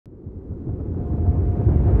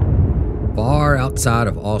Far outside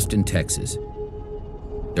of Austin, Texas,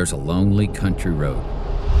 there's a lonely country road.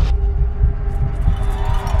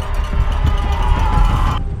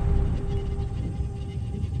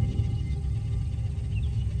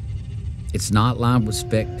 It's not lined with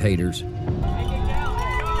spectators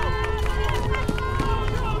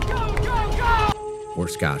or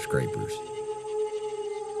skyscrapers.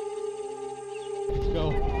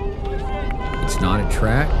 It's not a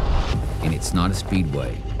track, and it's not a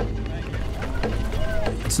speedway.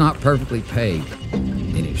 It's not perfectly paved,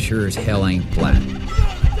 and it sure as hell ain't flat.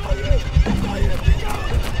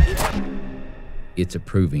 It's a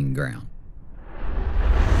proving ground.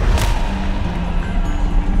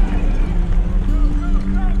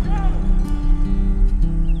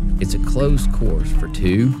 It's a closed course for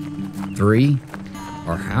 2, 3,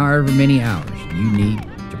 or however many hours you need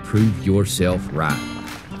to prove yourself right.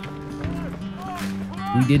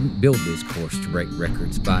 We didn't build this course to break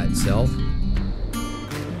records by itself.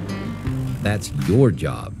 That's your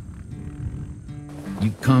job.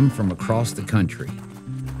 You come from across the country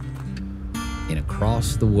and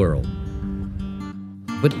across the world,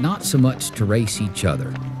 but not so much to race each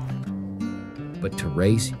other, but to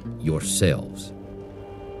race yourselves.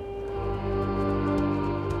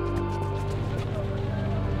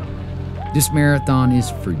 This marathon is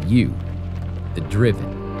for you, the driven,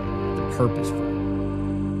 the purposeful,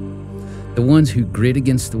 the ones who grit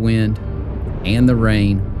against the wind and the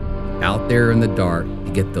rain out there in the dark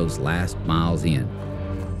to get those last miles in.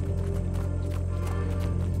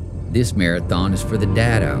 This marathon is for the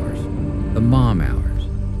dad hours, the mom hours,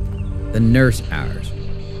 the nurse hours,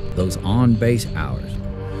 those on-base hours,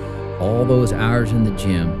 all those hours in the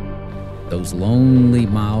gym, those lonely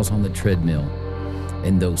miles on the treadmill,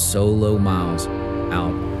 and those solo miles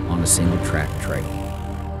out on a single track trail.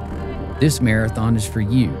 This marathon is for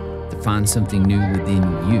you to find something new within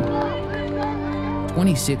you.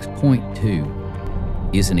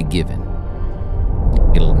 26.2 isn't a given.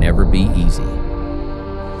 It'll never be easy.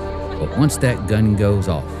 But once that gun goes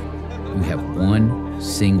off, you have one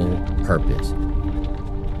single purpose.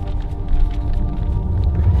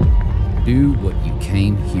 Do what you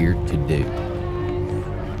came here to do.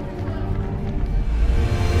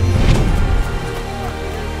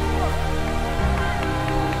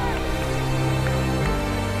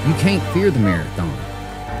 You can't fear the marathon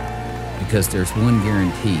because there's one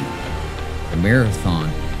guarantee: the marathon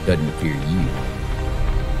doesn't fear you.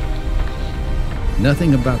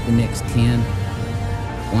 Nothing about the next 10,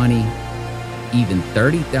 20, even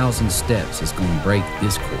 30,000 steps is going to break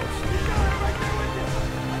this course.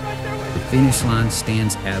 The finish line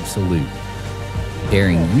stands absolute,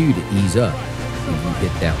 daring you to ease up when you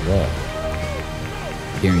hit that wall,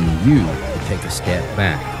 daring you to take a step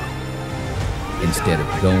back instead of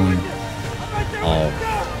going all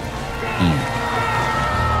in.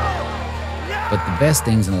 But the best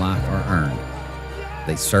things in life are earned.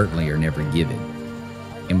 They certainly are never given.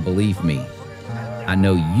 And believe me, I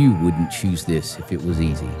know you wouldn't choose this if it was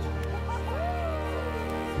easy.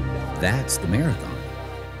 That's the marathon.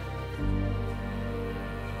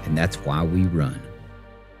 And that's why we run.